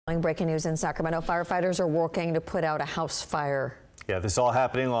Breaking news in Sacramento. Firefighters are working to put out a house fire. Yeah, this is all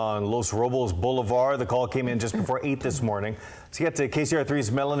happening on Robles Boulevard. The call came in just before 8 this morning. Let's get to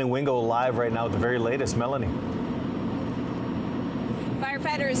KCR3's Melanie Wingo live right now with the very latest. Melanie.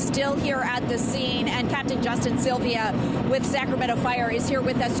 Firefighters still here at the scene, and Captain Justin Sylvia with Sacramento Fire is here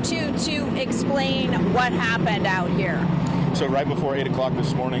with us too to explain what happened out here. So right before 8 o'clock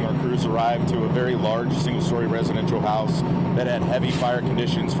this morning, our crews arrived to a very large single-story residential house that had heavy fire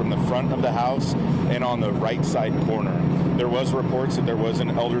conditions from the front of the house and on the right side corner. There was reports that there was an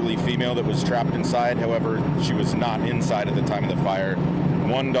elderly female that was trapped inside. However, she was not inside at the time of the fire.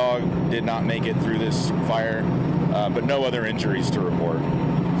 One dog did not make it through this fire, but no other injuries to report.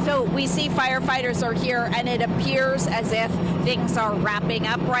 So we see firefighters are here, and it appears as if things are wrapping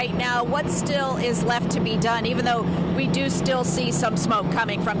up right now. What still is left to be done, even though we do still see some smoke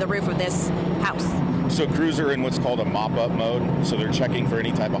coming from the roof of this house? So crews are in what's called a mop-up mode, so they're checking for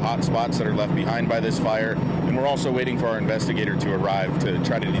any type of hot spots that are left behind by this fire, and we're also waiting for our investigator to arrive to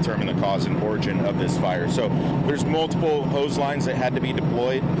try to determine the cause and origin of this fire. So there's multiple hose lines that had to be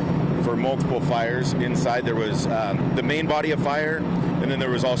deployed for multiple fires. Inside there was the main body of fire, and then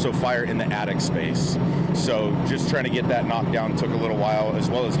there was also fire in the attic space. So just trying to get that knocked down took a little while, as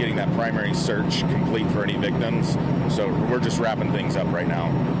well as getting that primary search complete for any victims. So we're just wrapping things up right now.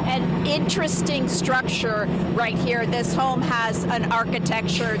 An interesting structure right here. This home has an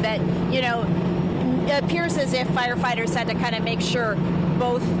architecture that, it appears as if firefighters had to kind of make sure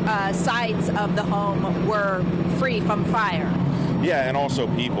both sides of the home were free from fire. Yeah, and also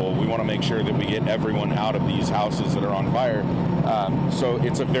people. We want to make sure that we get everyone out of these houses that are on fire. So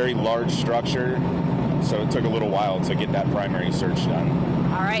it's a very large structure, so it took a little while to get that primary search done.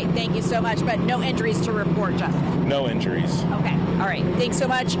 All right, thank you so much, but no injuries to report, Justin? No injuries. Okay, all right, thanks so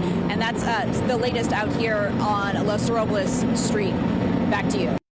much. And that's the latest out here on Los Robles Street. Back to you.